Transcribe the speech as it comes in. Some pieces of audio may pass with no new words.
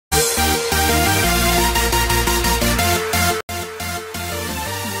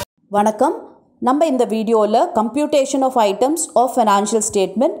வணக்கம். நம்ம இந்த வீடியோவில் computation of items of financial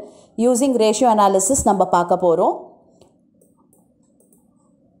statement using ratio analysis நம்ம பார்க்க போகிறோம்.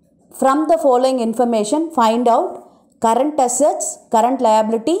 From the following information, find out current assets, current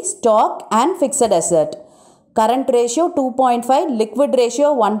liability, stock and fixed asset. Current ratio 2.5, liquid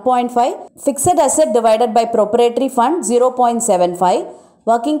ratio 1.5, fixed asset divided by proprietary fund 0.75,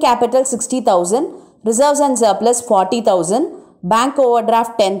 working capital 60,000, reserves and surplus 40,000, bank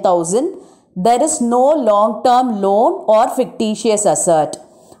overdraft 10,000. There is no long-term loan or fictitious asset.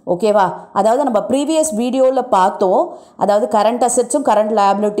 ஓகேவா? அதாவது நம்ம previous வீடியோவில் பார்த்தோம், அதாவது current அசெட்ஸும் current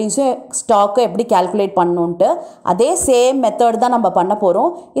லயபிலிட்டிஸும் ஸ்டாக்கை எப்படி calculate பண்ணணுன்ட்டு அதே same method தான் நம்ம பண்ண போகிறோம்.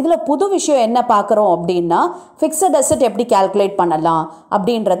 இதில் புது விஷயம் என்ன பார்க்குறோம் அப்படின்னா, ஃபிக்ஸட் அசெட் எப்படி கால்குலேட் பண்ணலாம்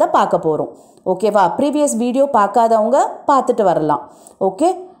அப்படின்றத பார்க்க போகிறோம். ஓகேவா? ப்ரீவியஸ் வீடியோ பார்க்காதவங்க பார்த்துட்டு வரலாம். ஓகே,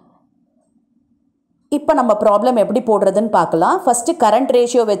 இப்போ நம்ம ப்ராப்ளம் எப்படி போடுறதுன்னு பார்க்கலாம். ஃபஸ்ட்டு கரண்ட்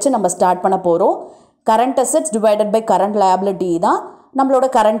ரேஷியோ வச்சு நம்ம ஸ்டார்ட் பண்ண போகிறோம். Current assets divided by current liability தான் நம்மளோட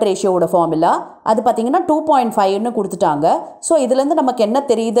கரண்ட் ரேஷியோட ஃபார்முலா. அது பார்த்திங்கன்னா 2.5ன்னு கொடுத்துட்டாங்க. ஸோ இதுலேருந்து நமக்கு என்ன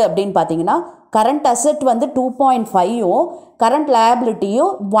தெரியுது அப்படின்னு பார்த்தீங்கன்னா, கரண்ட் அசெட் வந்து 2.5யும் கரண்ட்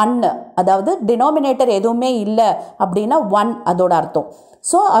லயபிலிட்டியும் 1, அதாவது டினாமினேட்டர் எதுவுமே இல்லை அப்படின்னா 1 அதோட அர்த்தம்.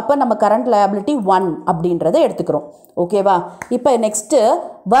 ஸோ அப்போ நம்ம கரண்ட் லயபிலிட்டி 1 அப்படின்றத எடுத்துக்கிறோம். ஓகேவா? இப்போ நெக்ஸ்ட்டு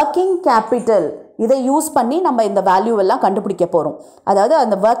ஒர்க்கிங் கேபிட்டல், இதை யூஸ் பண்ணி நம்ம இந்த வேல்யூவெல்லாம் கண்டுபிடிக்க போகிறோம். அதாவது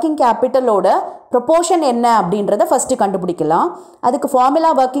அந்த ஒர்க்கிங் கேபிட்டலோட ப்ரொப்போர்ஷன் என்ன அப்படின்றத ஃபஸ்ட்டு கண்டுபிடிக்கலாம். அதுக்கு ஃபார்முலா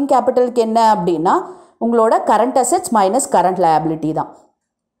ஒர்க்கிங் கேபிட்டலுக்கு என்ன அப்படின்னா, உங்களோட current assets minus current liability தான்.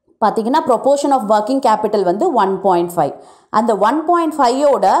 பார்த்தீங்கன்னா ப்ரொப்போர்ஷன் ஆஃப் ஒர்க்கிங் கேபிட்டல் வந்து 1.5. அந்த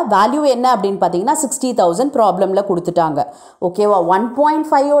 1.5யோட வேல்யூ என்ன அப்படின்னு பார்த்தீங்கன்னா 60,000 ப்ராப்ளமில் கொடுத்துட்டாங்க. ஓகேவா?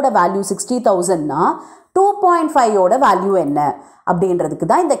 1.5யோட வேல்யூ 60,000னா 2.5யோட வேல்யூ என்ன அப்படின்றதுக்கு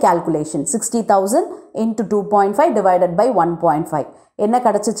தான் இந்த கேல்குலேஷன். 60,000 இன்ட்டு 2.5 டிவைடட் பை 1.5 என்ன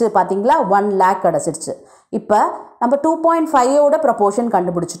கிடச்சிச்சு பார்த்தீங்களா? 1 lakh கிடச்சிருச்சு. இப்போ நம்ம 2.5யோட ப்ரொப்போர்ஷன்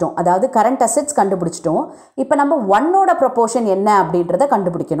கண்டுபிடிச்சிட்டோம், அதாவது கரண்ட் அசெட்ஸ் கண்டுபிடிச்சிட்டோம். இப்போ நம்ம 1ஓட ப்ரொப்போர்ஷன் என்ன அப்படின்றத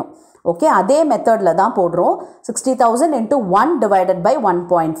கண்டுபிடிக்கணும். ஓகே, அதே மெத்தடில் தான் போடுறோம். 60,000 இன்ட்டு 1 டிவைடட் பை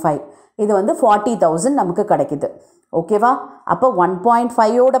 1.5 இது வந்து 40,000 நமக்கு கிடைக்குது. ஓகேவா? அப்போ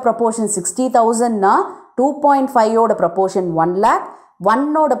 1.5யோட ப்ரொப்போர்ஷன் 60,000னா 2.5யோட ப்ரொப்போர்ஷன் 1 lakh,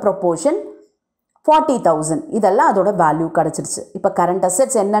 1ஓட ப்ரொப்போர்ஷன் 40,000. இதெல்லாம் அதோட வேல்யூ கிடச்சிருச்சு. இப்போ கரண்ட்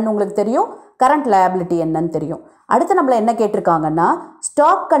அசெட்ஸ் என்னன்னு உங்களுக்கு தெரியும், கரண்ட் லயபிலிட்டி என்னன்னு தெரியும். அடுத்து நம்மளை என்ன கேட்டிருக்காங்கன்னா,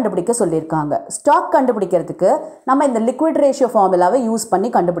 ஸ்டாக் கண்டுபிடிக்க சொல்லியிருக்காங்க. ஸ்டாக் கண்டுபிடிக்கிறதுக்கு நம்ம இந்த லிக்விட் ரேஷியோ ஃபார்முலாவை யூஸ்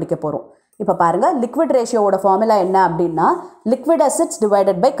பண்ணி கண்டுபிடிக்க போகிறோம். இப்போ பாருங்கள், லிக்விட் ரேஷியோட ஃபார்முலா என்ன அப்படின்னா, liquid assets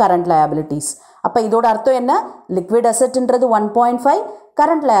divided by current liabilities. அப்போ இதோட அர்த்தம் என்ன? Liquid அசெட்ன்றது 1.5,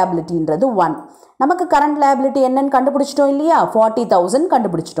 current லயபிலிட்டின்றது 1. நமக்கு கரண்ட் லயபிலிட்டி என்னன்னு கண்டுபிடிச்சிட்டோம் இல்லையா? 40,000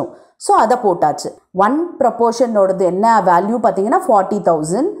 கண்டுபிடிச்சிட்டோம். ஸோ அதை போட்டாச்சு. 1 ப்ரொப்போர்ஷனோடது என்ன வேல்யூ பார்த்தீங்கன்னா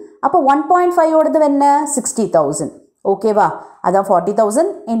 40,000. அப்போ 1.5யோடது என்ன? 60,000. ஓகேவா? அதான் 40,000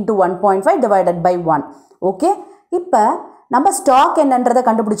 இன்ட்டு 1.5 டிவைடட் பை 1. ஓகே, இப்போ நம்ம ஸ்டாக் என்னன்றதை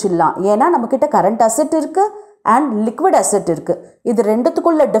கண்டுபிடிச்சிடலாம். ஏன்னா நம்மக்கிட்ட கரண்ட் அசெட் இருக்குது அண்ட் லிக்விட் அசெட் இருக்குது. இது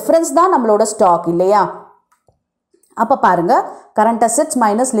ரெண்டுத்துக்குள்ள டிஃப்ரென்ஸ் தான் நம்மளோட ஸ்டாக் இல்லையா? அப்போ பாருங்கள், current assets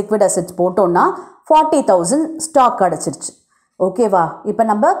minus liquid assets போட்டோன்னா 40,000 ஸ்டாக் கிடச்சிருச்சு. ஓகேவா? இப்போ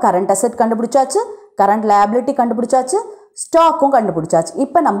நம்ம கரண்ட் அசெட் கண்டுபிடிச்சாச்சு, கரண்ட் லயபிலிட்டி கண்டுபிடிச்சாச்சு, ஸ்டாக்கும் கண்டுபிடிச்சாச்சு.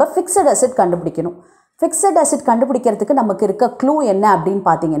 இப்போ நம்ம ஃபிக்ஸட் அசெட் கண்டுபிடிக்கணும். ஃபிக்ஸட் அசெட் கண்டுபிடிக்கிறதுக்கு நமக்கு இருக்க க்ளூ என்ன அப்படின்னு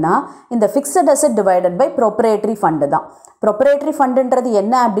பார்த்தீங்கன்னா, இந்த fixed asset divided by proprietary fund தான். ப்ரொப்ரேட்டரி ஃபண்டுன்றது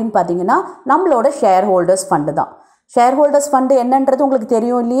என்ன அப்படின்னு பார்த்தீங்கன்னா, நம்மளோட ஷேர் ஹோல்டர்ஸ் ஃபண்டு தான். ஷேர் ஹோல்டர்ஸ் ஃபண்டு என்னன்றது உங்களுக்கு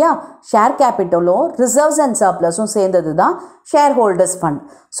தெரியும் இல்லையா? ஷேர் கேபிட்டலும் ரிசர்வ்ஸ் அண்ட் சர்ப்ளஸும் சேர்ந்தது தான் ஷேர் ஹோல்டர்ஸ் ஃபண்ட்.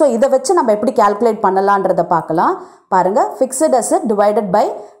 ஸோ இதை வச்சு நம்ம எப்படி கால்குலேட் பண்ணலான்றதை பார்க்கலாம். பாருங்கள், fixed asset divided by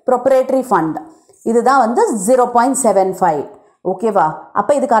proprietary fund இதுதான் வந்து 0.75. ஓகேவா?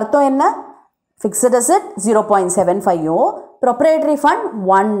 அப்போ இதுக்கு அர்த்தம் என்ன? ஃபிக்ஸட் அசெட் 0.75யும் ப்ரொப்ரேட்டரி ஃபண்ட்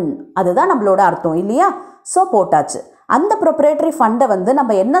 1, அதுதான் நம்மளோட அர்த்தம் இல்லையா? ஸோ போட்டாச்சு. அந்த ப்ரொப்ரேட்டரி ஃபண்டை வந்து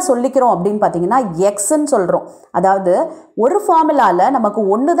நம்ம என்ன சொல்லிக்கிறோம் அப்படின்னு பார்த்தீங்கன்னா, எக்ஸ்ன்னு சொல்கிறோம். அதாவது ஒரு ஃபார்முலாவில் நமக்கு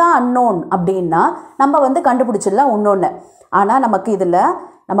ஒன்று தான் அன்னோன் அப்படின்னா நம்ம வந்து கண்டுபிடிச்சிடலாம் இன்னொன்று. ஆனால் நமக்கு இதில்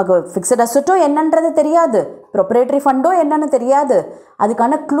நமக்கு ஃபிக்ஸட் அசெட்டும் என்னன்றது தெரியாது, ப்ரொப்ரேட்டரி ஃபண்டும் என்னன்னு தெரியாது,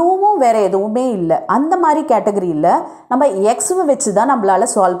 அதுக்கான க்ளூவும் வேறு எதுவுமே இல்லை. அந்த மாதிரி கேட்டகரியில் நம்ம எக்ஸுவை வச்சு தான்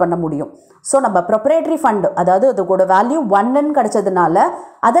நம்மளால் சால்வ் பண்ண முடியும். ஸோ நம்ம ப்ரொப்ரேட்டரி ஃபண்டு, அதாவது அதோட வேல்யூ 1ன்னு கிடச்சதுனால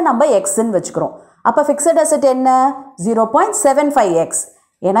அதை நம்ம எக்ஸ்ன்னு வச்சுக்கிறோம். அப்போ ஃபிக்ஸட் அசெட் என்ன? 0.75x.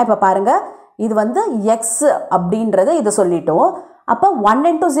 ஏன்னா இப்போ பாருங்கள், இது வந்து எக்ஸ் அப்படின்றத இதை சொல்லிட்டோம். அப்போ 1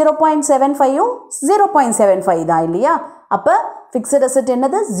 இன்ட்டு 0.75யும் 0.75 தான் இல்லையா? அப்போ ஃபிக்ஸட் அசெட்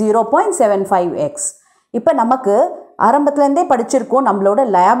என்னது? 0.75x. இப்போ நமக்கு ஆரம்பத்துலேருந்தே படிச்சிருக்கோம் நம்மளோட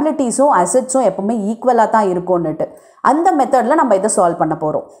லயபிலிட்டிஸும் அசெட்ஸும் எப்பவுமே ஈக்குவலாக தான் இருக்கும்னுட்டு. அந்த மெத்தடில் நம்ம இதை சால்வ் பண்ண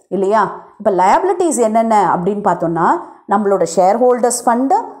போகிறோம் இல்லையா. இப்போ லயபிலிட்டிஸ் என்னென்ன அப்படின்னு பார்த்தோம்னா நம்மளோட share holders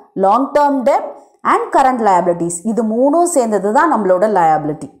fund, long term dead and current liabilities, இது மூணும் சேர்ந்தது தான் நம்மளோட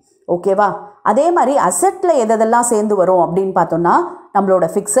லயபிலிட்டி. ஓகேவா. அதே மாதிரி அசெட்டில் எதெல்லாம் சேர்ந்து வரும் அப்படின்னு பார்த்தோம்னா நம்மளோட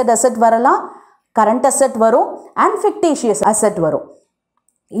ஃபிக்ஸட் அசெட் வரலாம், கரண்ட் அசெட் வரும் அண்ட் ஃபிக்டிஷியஸ் அசெட் வரும்.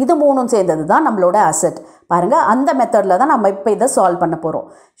 இது மூணும் சேர்ந்தது தான் நம்மளோட அசெட். பாருங்கள், அந்த மெத்தடில் தான் நம்ம இப்போ இதை சால்வ் பண்ண போகிறோம்.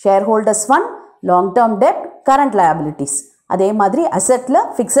 Share holders fund, long term dead, current liabilities. அதே மாதிரி அசெட்டில்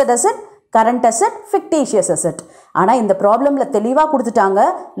fixed asset, current asset, fictitious asset. ஆனால் இந்த ப்ராப்ளமில் தெளிவாக கொடுத்துட்டாங்க,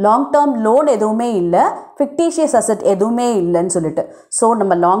 லாங் டேர்ம் லோன் எதுவுமே இல்லை, ஃபிக்டிஷியஸ் அசெட் எதுவுமே இல்லைன்னு சொல்லிட்டு. ஸோ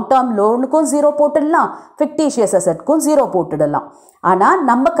நம்ம லாங் டேர்ம் லோனுக்கும் 0 போட்டுடலாம், ஃபிக்டிஷியஸ் அசெட்க்கும் 0 போட்டுடலாம். ஆனால்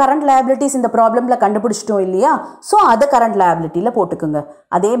நம்ம கரண்ட் லயபிலிட்டிஸ் இந்த ப்ராப்ளமில் கண்டுபிடிச்சிட்டோம் இல்லையா, ஸோ அதை கரண்ட் லயபிலிட்டியில் போட்டுக்குங்க.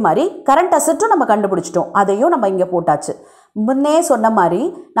 அதே மாதிரி கரண்ட் அசெட்டும் நம்ம கண்டுபிடிச்சிட்டோம், அதையும் நம்ம இங்கே போட்டாச்சு. முன்னே சொன்ன மாதிரி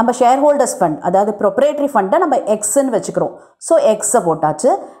நம்ம ஷேர் ஹோல்டர்ஸ் ஃபண்ட், அதாவது ப்ரொப்ரேட்டரி ஃபண்டை நம்ம எக்ஸ்ன்னு வச்சுக்கிறோம். ஸோ எக்ஸை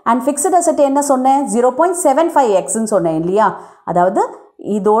போட்டாச்சு. அண்ட் ஃபிக்ஸட் அசெட் என்ன சொன்னேன், 0.75xன்னு சொன்னேன் இல்லையா. அதாவது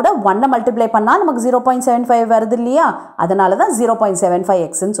இதோட 1 மல்டிப்ளை பண்ணால் நமக்கு 0.75 வருது இல்லையா, அதனால தான்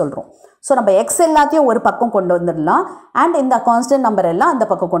 0.75xன்னு சொல்கிறோம். ஸோ நம்ம எக்ஸ் எல்லாத்தையும் ஒரு பக்கம் கொண்டு வந்துடலாம் அண்ட் இந்த கான்ஸ்டன்ட் நம்பர் எல்லாம் அந்த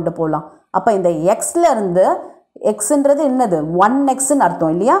பக்கம் கொண்டு போகலாம். அப்போ இந்த எக்ஸ்லேருந்து, எக்ஸுன்றது என்னது 1xன்னு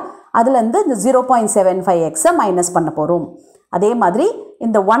அர்த்தம் இல்லையா, அதுலேருந்து இந்த 0.75xை மைனஸ் பண்ண போகிறோம். அதே மாதிரி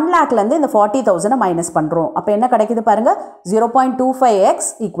இந்த 1 lakhலேருந்து இந்த 40,000 மைனஸ் பண்ணுறோம். அப்போ என்ன கிடைக்குது பாருங்கள், 0.25x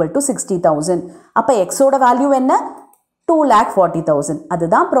 = 60,000. அப்போ எக்ஸோட வேல்யூ என்ன, 2,40,000.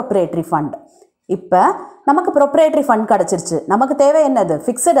 அதுதான் ப்ரொப்ரேட்டரி ஃபண்ட். இப்போ நமக்கு ப்ரொப்ரேட்டரி ஃபண்ட் கிடச்சிருச்சு. நமக்கு தேவை என்னது,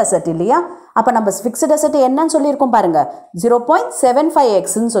 ஃபிக்ஸட் அசெட் இல்லையா. அப்போ நம்ம ஃபிக்ஸட் அசெட் என்னன்னு சொல்லியிருக்கோம் பாருங்கள்,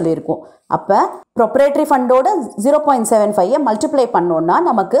 0.75xன்னு சொல்லியிருக்கோம். அப்போ ப்ரொப்ரேட்டரி ஃபண்டோட 0.75ஐ மல்டிப்ளை பண்ணோன்னா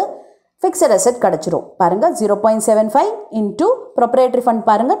நமக்கு ஃபிக்ஸட் அசெட் கிடச்சிரும். பாருங்கள், 0.75 இன்ட்டு ப்ரொப்ரேட்டரி ஃபண்ட்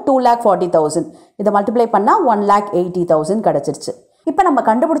பாருங்கள் 2,40,000. இதை மல்டிப்ளை பண்ணால் 1,80,000 கிடச்சிருச்சு. இப்போ நம்ம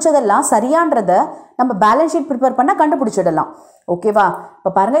கண்டுபிடிச்சதெல்லாம் சரியான்றதை நம்ம பேலன்ஸ் ஷீட் ப்ரிப்பேர் பண்ணால் கண்டுபிடிச்சிடலாம். ஓகேவா. இப்போ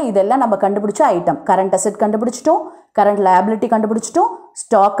பாருங்கள், இதெல்லாம் நம்ம கண்டுபிடிச்ச ஐட்டம். கரண்ட் அசெட் கண்டுபிடிச்சிட்டோம், கரண்ட் லயபிலிட்டி கண்டுபிடிச்சிட்டோம்,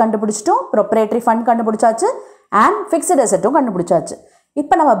 ஸ்டாக் கண்டுபிடிச்சிட்டோம், ப்ரொப்ரேட்டரி ஃபண்ட் கண்டுபிடிச்சாச்சு அண்ட் ஃபிக்ஸட் அசெட்டும் கண்டுபிடிச்சாச்சு.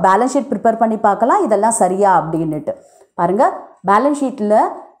 இப்போ நம்ம பேலன்ஸ் ஷீட் ப்ரிப்பேர் பண்ணி பார்க்கலாம் இதெல்லாம் சரியா அப்படின்னுட்டு. பாருங்கள், பேலன்ஸ் ஷீட்டில்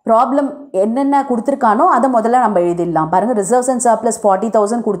ப்ராப்ளம் என்னென்ன கொடுத்துருக்கானோ அதை முதல்ல நம்ம எழுதிடலாம். பாருங்கள், ரிசர்வ்ஸ் அண்ட் சர்ப்ளஸ்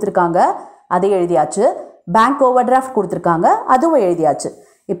 40,000 கொடுத்துருக்காங்க, அதை எழுதியாச்சு. பேங்க் ஓவர் டிராஃப்ட் கொடுத்துருக்காங்க, அதுவும் எழுதியாச்சு.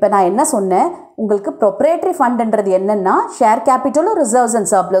 இப்போ நான் என்ன சொன்னேன், உங்களுக்கு ப்ரொப்ரேட்டரி ஃபண்டுன்றது என்னென்னா ஷேர் கேபிட்டலும் ரிசர்வ்ஸ் அண்ட்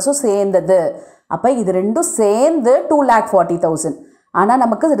சர்ப்ளஸும் சேர்ந்தது. அப்போ இது ரெண்டும் சேர்ந்து 2,40,000. ஆனால்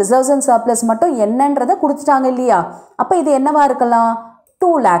நமக்கு ரிசர்வ்ஸ் அண்ட் சர்ப்ளஸ் மட்டும் என்னன்றதை கொடுத்துட்டாங்க இல்லையா. அப்போ இது என்னவா இருக்கலாம்,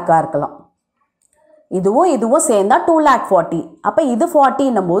 2 lakh இருக்கலாம். இதுவும் சேர்ந்தா 2,40,000. அப்போ இது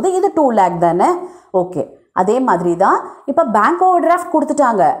 40 போது இது 2 lakh தானே. ஓகே, அதே மாதிரி தான் இப்போ பேங்க் ஓவர் டிராஃப்ட்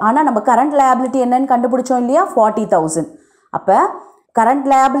கொடுத்துட்டாங்க. ஆனால் நம்ம கரண்ட் லயபிலிட்டி என்னன்னு கண்டுபிடிச்சோம் இல்லையா, 40,000. அப்போ கரண்ட்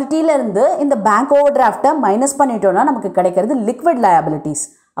லயபிலிட்டியிலேருந்து இந்த பேங்க் ஓவர் டிராஃப்டை மைனஸ் பண்ணிட்டோன்னா நமக்கு கிடைக்கிறது லிக்விட் லயபிலிட்டிஸ்.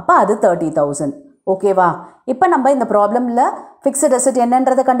 அப்போ அது 30,000. ஓகேவா. இப்போ நம்ம இந்த ப்ராப்ளமில் ஃபிக்ஸட் அசெட்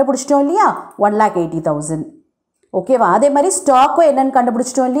என்னன்றதை கண்டுபிடிச்சிட்டோம் இல்லையா, 1,80,000. ஓகேவா. அதே மாதிரி ஸ்டாக்கும் என்னென்னு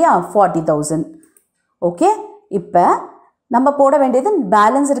கண்டுபிடிச்சிட்டோம் இல்லையா, 40,000. ஓகே. இப்போ நம்ம போட வேண்டியது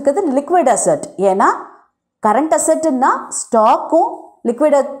பேலன்ஸ் இருக்கிறது லிக்விட் அசெட். ஏன்னா கரண்ட் அசெட்டுன்னா ஸ்டாக்கும்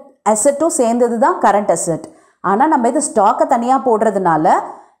லிக்விட் அசெட்டும் சேர்ந்தது தான் கரண்ட் அசெட். ஆனால் நம்ம இது ஸ்டாக்கை தனியாக போடுறதுனால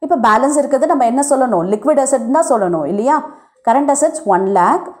இப்போ பேலன்ஸ் இருக்கிறது நம்ம என்ன சொல்லணும், லிக்விட் அசெட் தான் சொல்லணும் இல்லையா. கரண்ட் அசெட்ஸ் 1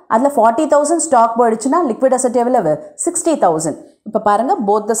 lakh, அதில் 40,000 ஸ்டாக் போயிடுச்சுன்னா லிக்விட் அசெட் எவ்வளவு, 60,000. இப்போ பாருங்கள்,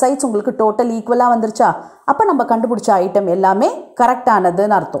 போத் த சைட்ஸ் உங்களுக்கு டோட்டல் ஈக்குவலாக வந்துருச்சா. அப்போ நம்ம கண்டுபிடிச்ச ஐட்டம் எல்லாமே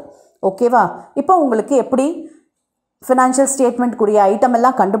கரெக்டானதுன்னு அர்த்தம். ஓகேவா. இப்போ உங்களுக்கு எப்படி ஃபினான்ஷியல் ஸ்டேட்மெண்ட்க்குரிய ஐட்டம்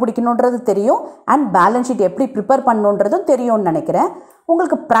எல்லாம் கண்டுபிடிக்கணுன்றது தெரியும் அண்ட் பேலன்ஸ் ஷீட் எப்படி ப்ரிப்பேர் பண்ணணுன்றதும் தெரியும்னு நினைக்கிறேன்.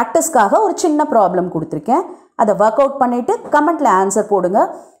 உங்களுக்கு ப்ராக்டிஸ்க்காக ஒரு சின்ன ப்ராப்ளம் கொடுத்துருக்கேன், அதை ஒர்க் அவுட் பண்ணிவிட்டு கமெண்ட்டில் ஆன்சர் போடுங்க.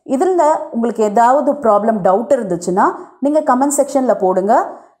 இதில் உங்களுக்கு ஏதாவது ப்ராப்ளம் டவுட் இருந்துச்சுன்னா நீங்கள் கமெண்ட் செக்ஷனில் போடுங்க,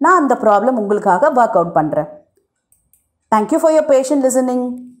 நான் அந்த ப்ராப்ளம் உங்களுக்காக ஒர்க் அவுட் பண்ணுறேன். Thank you for your patient listening.